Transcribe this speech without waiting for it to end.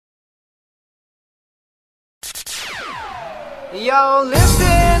Yo,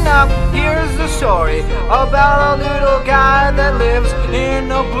 listen up, here's the story about a little guy that lives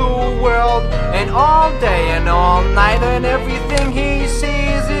in a blue world. And all day and all night and everything he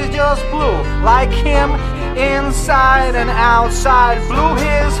sees is just blue. Like him, inside and outside. Blue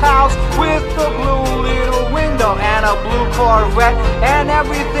his house with a blue little window and a blue Corvette. And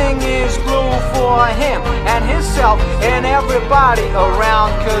everything is blue for him and himself and everybody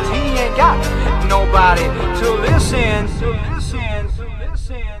around. Cause he ain't got nobody to listen.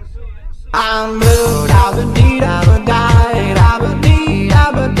 I'm blue, Dabadee, Dabadee, Dabadee,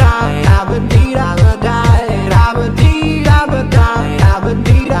 Dabadee, Dabadee, Dabadee, Dabadee, Dabadee,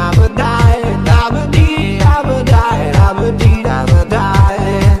 Dabadee, Dabadee, Dabadee, Dabadee, Dabadee, Dabadee.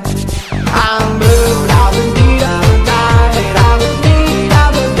 I'm blue, Dabadee, Dabadee, Dabadee,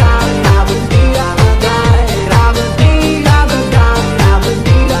 Dabadee, Dabadee, Dabadee, Dabadee, Dabadee, Dabadee,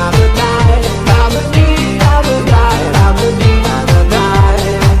 Dabadee, Dabadee, Dabadee, Dabadee.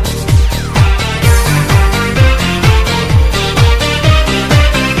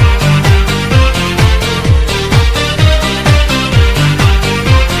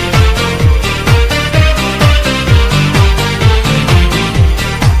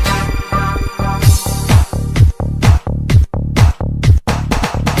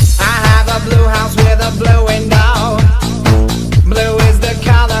 Blue house with a blue window. Blue is the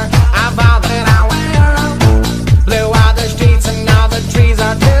color of all that I wear. Blue are the streets and all the trees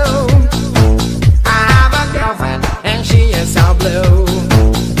are too. I have a girlfriend and she is so blue.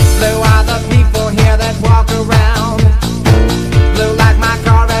 Blue are the people here that walk around. Blue like my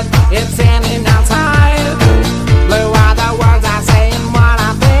Corvette, it's in and outside. Blue are the words I say and what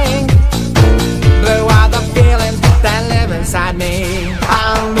I think. Blue are the feelings that live inside me.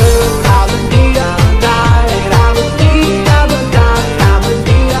 I'm blue.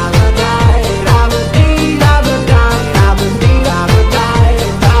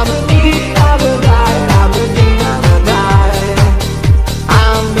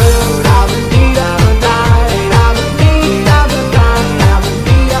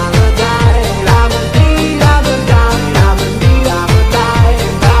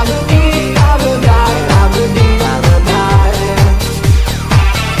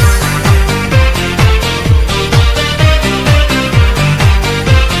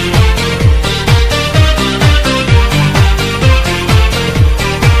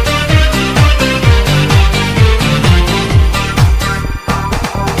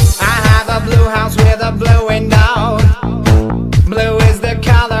 With a blue window. Blue is the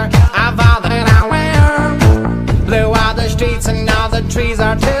color of all that I wear. Blue are the streets and all the trees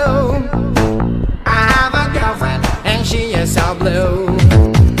are too. I have a girlfriend and she is so blue.